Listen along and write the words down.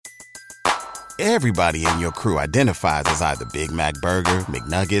Everybody in your crew identifies as either Big Mac Burger,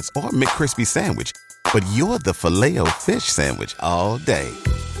 McNuggets, or McCrispy Sandwich. But you're the Filet-O-Fish Sandwich all day.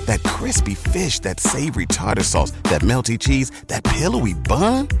 That crispy fish, that savory tartar sauce, that melty cheese, that pillowy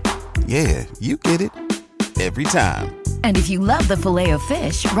bun. Yeah, you get it. Every time. And if you love the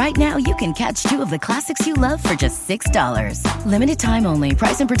Filet-O-Fish, right now you can catch two of the classics you love for just $6. Limited time only.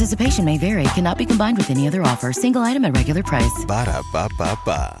 Price and participation may vary. Cannot be combined with any other offer. Single item at regular price.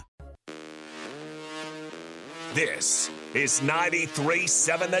 Ba-da-ba-ba-ba. This is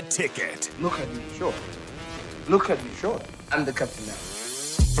 93.7 The Ticket. Look at me short. Look at me short. I'm the captain now.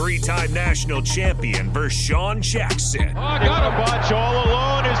 Three-time national champion Vershawn Jackson. Oh, got a bunch all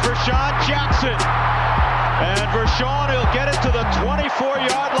alone is Vershawn Jackson. And Vershawn will get it to the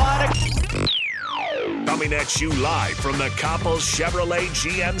 24-yard line. Coming at you live from the Coppels Chevrolet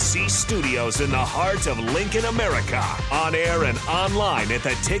GMC studios in the heart of Lincoln, America. On air and online at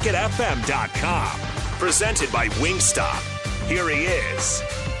theticketfm.com. Presented by Wingstop. Here he is,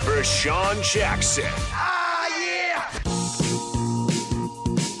 Vershawn Jackson. Ah, yeah!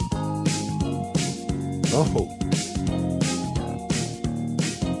 Oh.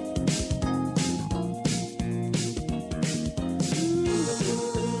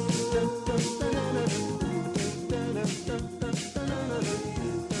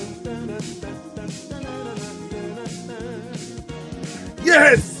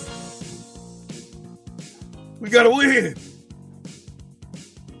 Yes! We got to win.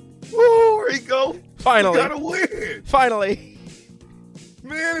 Woo, Rico. Finally. We got to win. Finally.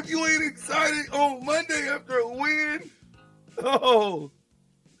 Man, if you ain't excited on Monday after a win, oh.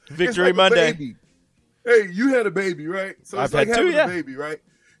 Victory like Monday. Baby. Hey, you had a baby, right? So it's I've like had having two, yeah. a baby, right?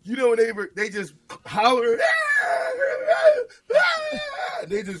 You know, when they just holler,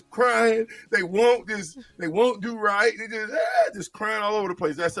 they just crying. They won't do right. They just crying all over the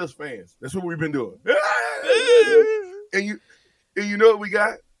place. That's us fans. That's what we've been doing. and you know what we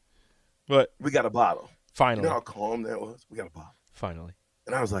got? What? We got a bottle. Finally. You know how calm that was? We got a bottle. Finally.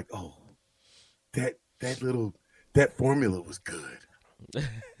 And I was like, oh, that formula was good.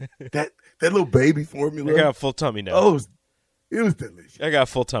 that little baby formula. I got a full tummy now. Oh, it was delicious. I got a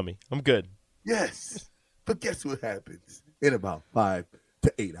full tummy. I'm good. Yes. But guess what happens in about 5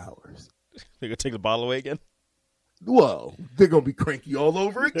 to 8 hours? They gonna take the bottle away again? Whoa, they're going to be cranky all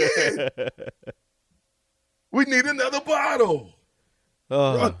over again. We need another bottle.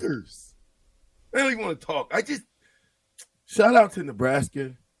 Rutgers. I don't even want to talk. Shout out to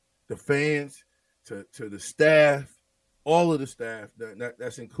Nebraska, the fans, to the staff, all of the staff.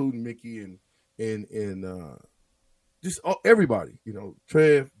 That's including Mickey and just everybody. You know,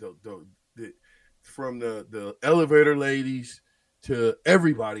 Trev, from the elevator ladies to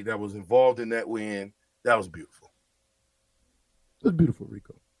everybody that was involved in that win. That was beautiful. It was beautiful,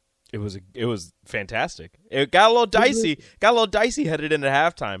 Rico. It was fantastic. It got a little dicey. Got a little dicey headed into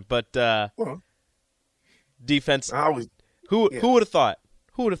halftime, but defense. Who would have thought?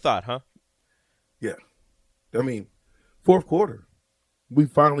 Who would have thought, huh? Yeah. I mean, fourth quarter. We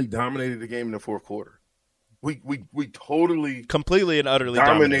finally dominated the game in the fourth quarter. We totally completely and utterly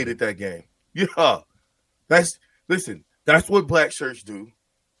dominated that game. Yeah. That's what black shirts do.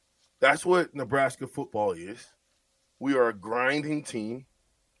 That's what Nebraska football is. We are a grinding team.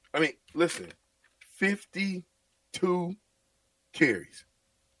 I mean, listen, 52 carries.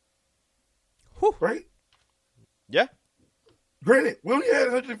 Whew. Right? Yeah. Granted, we only had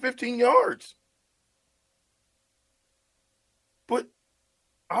 115 yards. But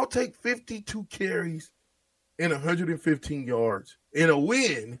I'll take 52 carries and 115 yards in a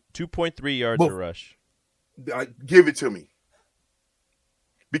win. 2.3 yards a rush. Give it to me.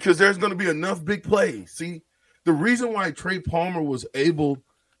 Because there's going to be enough big plays. See, the reason why Trey Palmer was able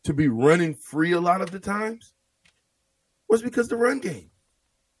to be running free a lot of the times was because the run game.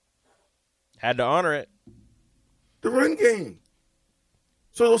 Had to honor it. The run game.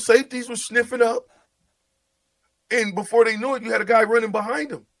 So those safeties were sniffing up. And before they knew it, you had a guy running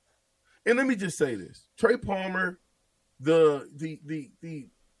behind him. And let me just say this. Trey Palmer, the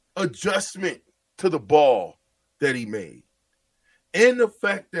adjustment to the ball that he made, and the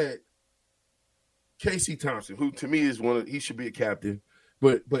fact that Casey Thompson, who to me is he should be a captain,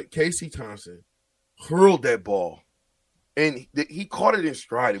 but Casey Thompson hurled that ball, and he caught it in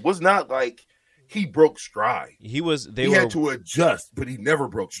stride. It was not like he broke stride. He had to adjust, but he never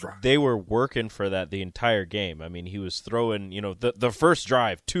broke stride. They were working for that the entire game. I mean, he was throwing, the first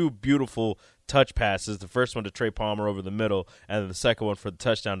drive, two beautiful touch passes, the first one to Trey Palmer over the middle, and then the second one for the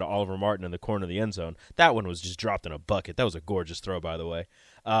touchdown to Oliver Martin in the corner of the end zone. That one was just dropped in a bucket. That was a gorgeous throw, by the way.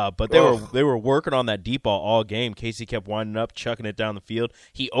 But they were working on that deep ball all game. Casey kept winding up, chucking it down the field.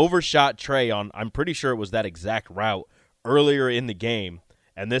 He overshot Trey on, I'm pretty sure it was that exact route earlier in the game,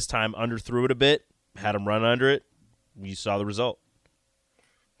 and this time underthrew it a bit, had him run under it. You saw the result.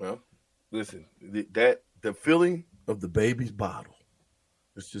 Well, listen, the feeling of the baby's bottle.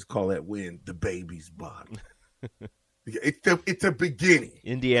 Let's just call that win the baby's bottle. It's a beginning.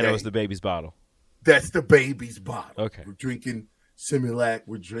 Indiana was the baby's bottle. That's the baby's bottle. Okay. We're drinking Similac.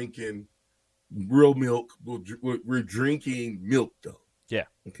 We're drinking real milk. We're drinking milk, though. Yeah.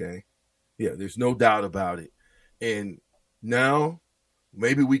 Okay. Yeah, there's no doubt about it. And now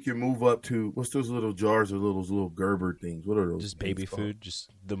maybe we can move up to, what's those little jars or those little Gerber things? What are those? Just baby food, just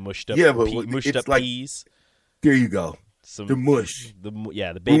the mushed up, mushed up like, peas. There you go. The mush. The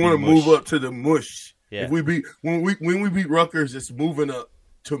baby we want to mush. move up to the mush. Yeah. If when we beat Rutgers, it's moving up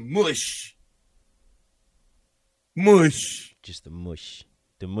to mush. Mush. Just the mush.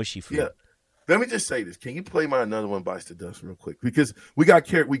 The mushy food. Yeah. Let me just say this. Can you play my Another One Bites the Dust real quick? Because we got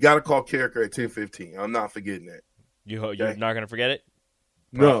to call Carricker at 10:15. I'm not forgetting that. You're not going to forget it?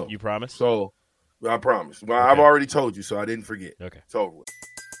 No. You promise? So, I promise. Well, Okay. I've already told you, so I didn't forget. Okay. It's over with.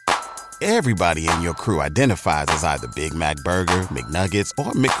 Everybody in your crew identifies as either Big Mac Burger, McNuggets,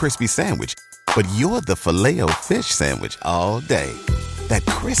 or McCrispy Sandwich. But you're the Filet-O-Fish Sandwich all day. That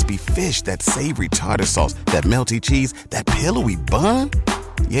crispy fish, that savory tartar sauce, that melty cheese, that pillowy bun.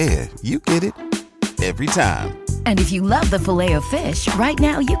 Yeah, you get it. Every time. And if you love the Filet-O-Fish, right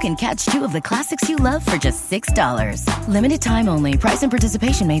now you can catch two of the classics you love for just $6. Limited time only. Price and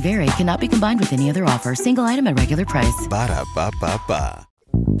participation may vary. Cannot be combined with any other offer. Single item at regular price. Ba-da-ba-ba-ba.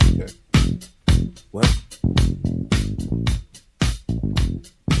 Okay. What?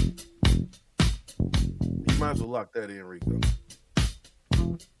 You might as well lock that in, Rico.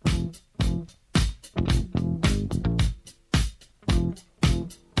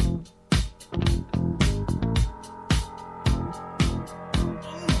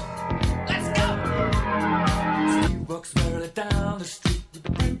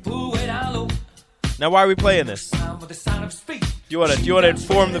 Now, why are we playing this? You want to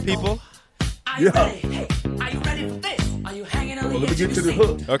inform the people? Yeah. Well, let me get to the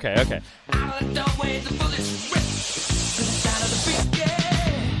hook. Okay.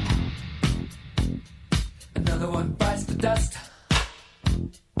 Another one bites the dust.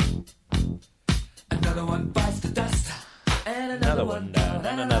 Another one bites the dust. And Another one down,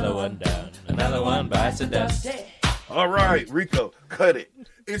 and another one down. Another one bites the dust. All right, Rico, cut it.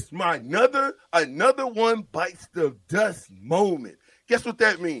 It's my another one bites the dust moment. Guess what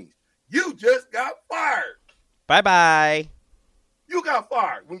that means? You just got fired. Bye-bye. You got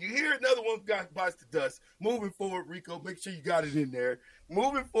fired. When you hear another one bites the dust, moving forward, Rico, make sure you got it in there.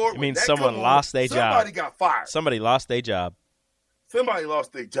 Moving forward. It means someone lost their job. Somebody got fired. Somebody lost their job. Somebody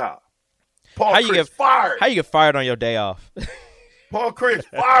lost their job. Paul Chris fired. How you get fired on your day off? Paul Chris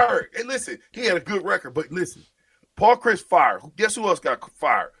fired. And listen, he had a good record, but listen, Paul Chris fired. Guess who else got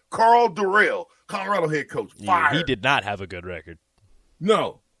fired? Carl Durrell, Colorado head coach, fired. Yeah, he did not have a good record.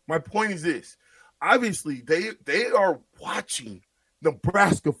 No. My point is this. Obviously, they are watching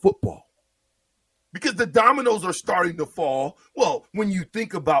Nebraska football because the dominoes are starting to fall. Well, when you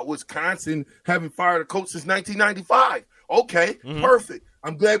think about Wisconsin having fired a coach since 1995. Okay, perfect.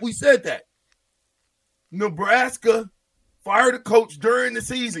 I'm glad we said that. Nebraska fired a coach during the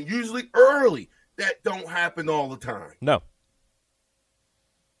season, usually early. That don't happen all the time. No.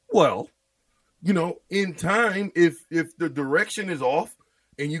 Well, in time, if the direction is off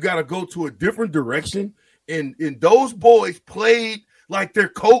and you got to go to a different direction, and those boys played like their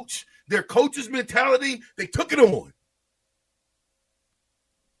coach's mentality, they took it on.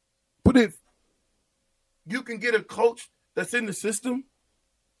 But if you can get a coach that's in the system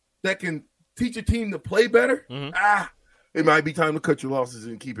that can teach a team to play better, it might be time to cut your losses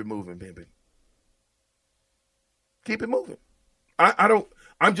and keep it moving, baby. Keep it moving.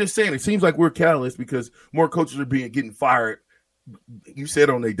 I'm just saying, it seems like we're catalysts because more coaches are getting fired. You said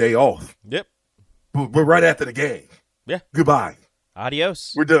on their day off. Yep. But right after the game. Yeah. Goodbye.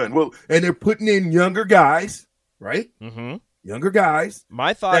 Adios. We're done. Well, and they're putting in younger guys, right? Mm-hmm. Younger guys.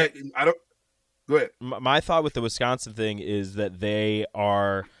 My thought. Go ahead. My thought with the Wisconsin thing is that they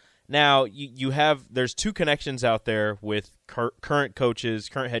are now. There's two connections out there with current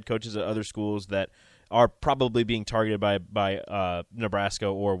head coaches at other schools that are probably being targeted by Nebraska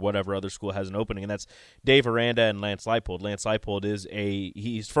or whatever other school has an opening, and that's Dave Aranda and Lance Leipold. Lance Leipold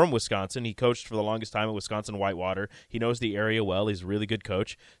he's from Wisconsin. He coached for the longest time at Wisconsin Whitewater. He knows the area well. He's a really good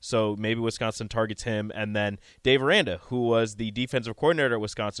coach. So maybe Wisconsin targets him, and then Dave Aranda, who was the defensive coordinator at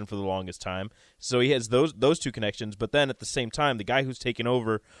Wisconsin for the longest time. So he has those two connections. But then at the same time, the guy who's taken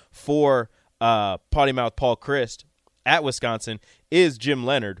over for Potty Mouth Paul Chryst at Wisconsin is Jim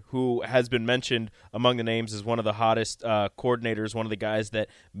Leonhard, who has been mentioned among the names as one of the hottest coordinators, one of the guys that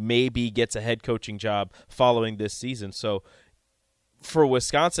maybe gets a head coaching job following this season. For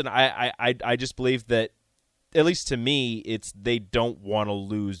Wisconsin, I just believe that, at least to me, they don't want to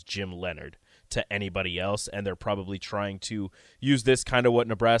lose Jim Leonhard to anybody else, and they're probably trying to use this kind of what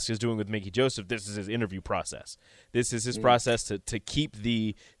Nebraska is doing with Mickey Joseph. This is his interview process. This is his process to keep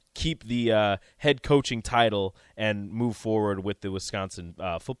the head coaching title and move forward with the Wisconsin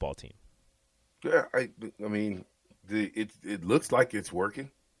football team. Yeah, I mean, it looks like it's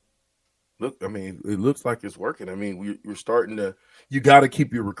working. It looks like it's working. I mean, we're starting to. You got to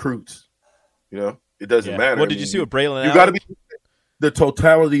keep your recruits. It doesn't matter. What did you see with Braylon Allen? You got to be the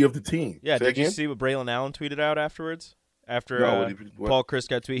totality of the team. Yeah, did you see what Braylon Allen tweeted out afterwards? After Paul Chryst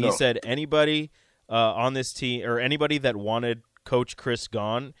got tweeted, he said anybody on this team or anybody that wanted Coach Chryst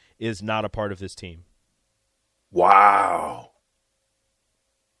gone is not a part of this team. Wow.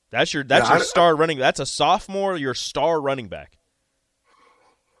 That's your star running. That's a sophomore, your star running back.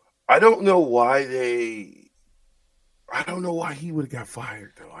 I don't know why he would have got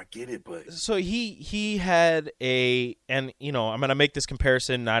fired though. I get it, but so he had I'm going to make this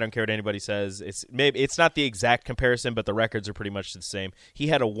comparison. I don't care what anybody says. It's not the exact comparison, but the records are pretty much the same. He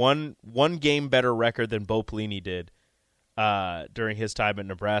had a one game better record than Bo Pelini did during his time at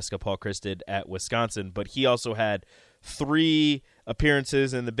Nebraska. Paul Chryst did at Wisconsin, but he also had 3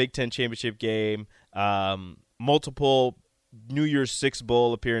 appearances in the Big Ten championship game, multiple New Year's Six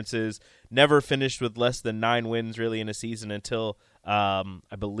Bowl appearances, never finished with less than 9 wins really in a season until I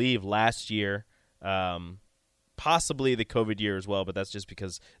believe last year, possibly the COVID year as well, but that's just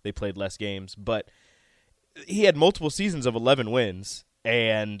because they played less games. But he had multiple seasons of 11 wins,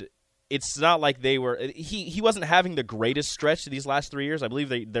 and it's not like they were he wasn't having the greatest stretch these last 3 years. I believe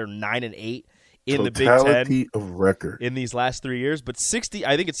they're 9-8 in the Big Ten. Totality of record in these last 3 years, but 60.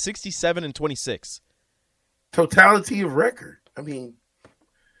 I think it's 67-26. Totality of record. I mean,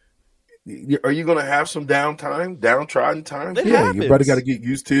 are you going to have some downtrodden time? Happens. Your brother got to get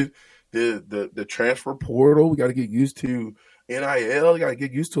used to the transfer portal. We got to get used to NIL. We got to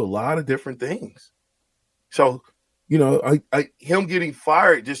get used to a lot of different things. So, him getting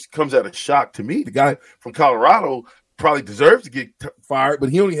fired just comes at a shock to me. The guy from Colorado probably deserves to get fired, but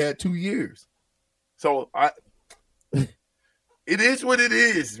he only had 2 years. So it is what it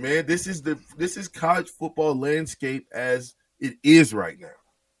is, man. This is college football landscape as it is right now.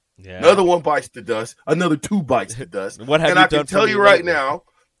 Yeah. Another one bites the dust. Another 2 bites the dust. What have and you I done can tell you lately? right now,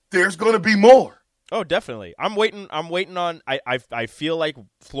 there's going to be more. Oh, definitely. I'm waiting on. I feel like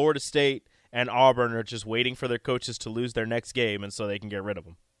Florida State and Auburn are just waiting for their coaches to lose their next game, and so they can get rid of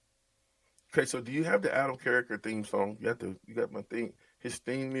them. Okay, so do you have the Adam Carricker theme song? You got my theme, his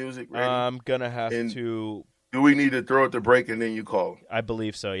theme music ready? I'm gonna have to. Do we need to throw it to break and then you call? I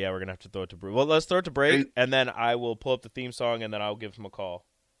believe so. Yeah, we're gonna have to throw it to break. Well, let's throw it to break, and then I will pull up the theme song, and then I'll give him a call.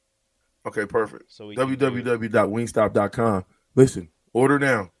 Okay, perfect. So www.wingstop.com. Listen, order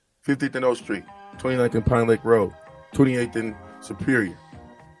now. 50th and O Street, 29th and Pine Lake Road, 28th and Superior.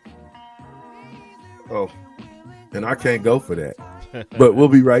 Oh, and I can't go for that. But we'll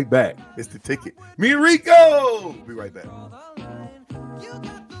be right back. It's the ticket. Me and Rico. We'll be right back.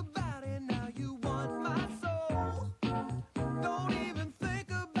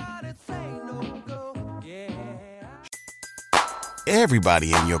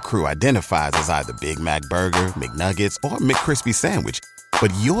 Everybody in your crew identifies as either Big Mac Burger, McNuggets, or McCrispy Sandwich.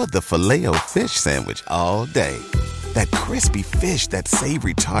 But you're the Filet-O-Fish Sandwich all day. That crispy fish, that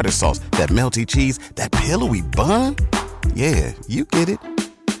savory tartar sauce, that melty cheese, that pillowy bun. Yeah, you get it.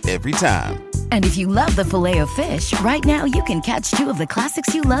 Every time. And if you love the Filet-O-Fish, right now you can catch 2 of the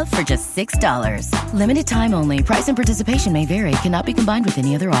classics you love for just $6. Limited time only. Price and participation may vary. Cannot be combined with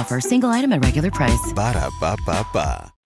any other offer. Single item at regular price. Ba-da-ba-ba-ba.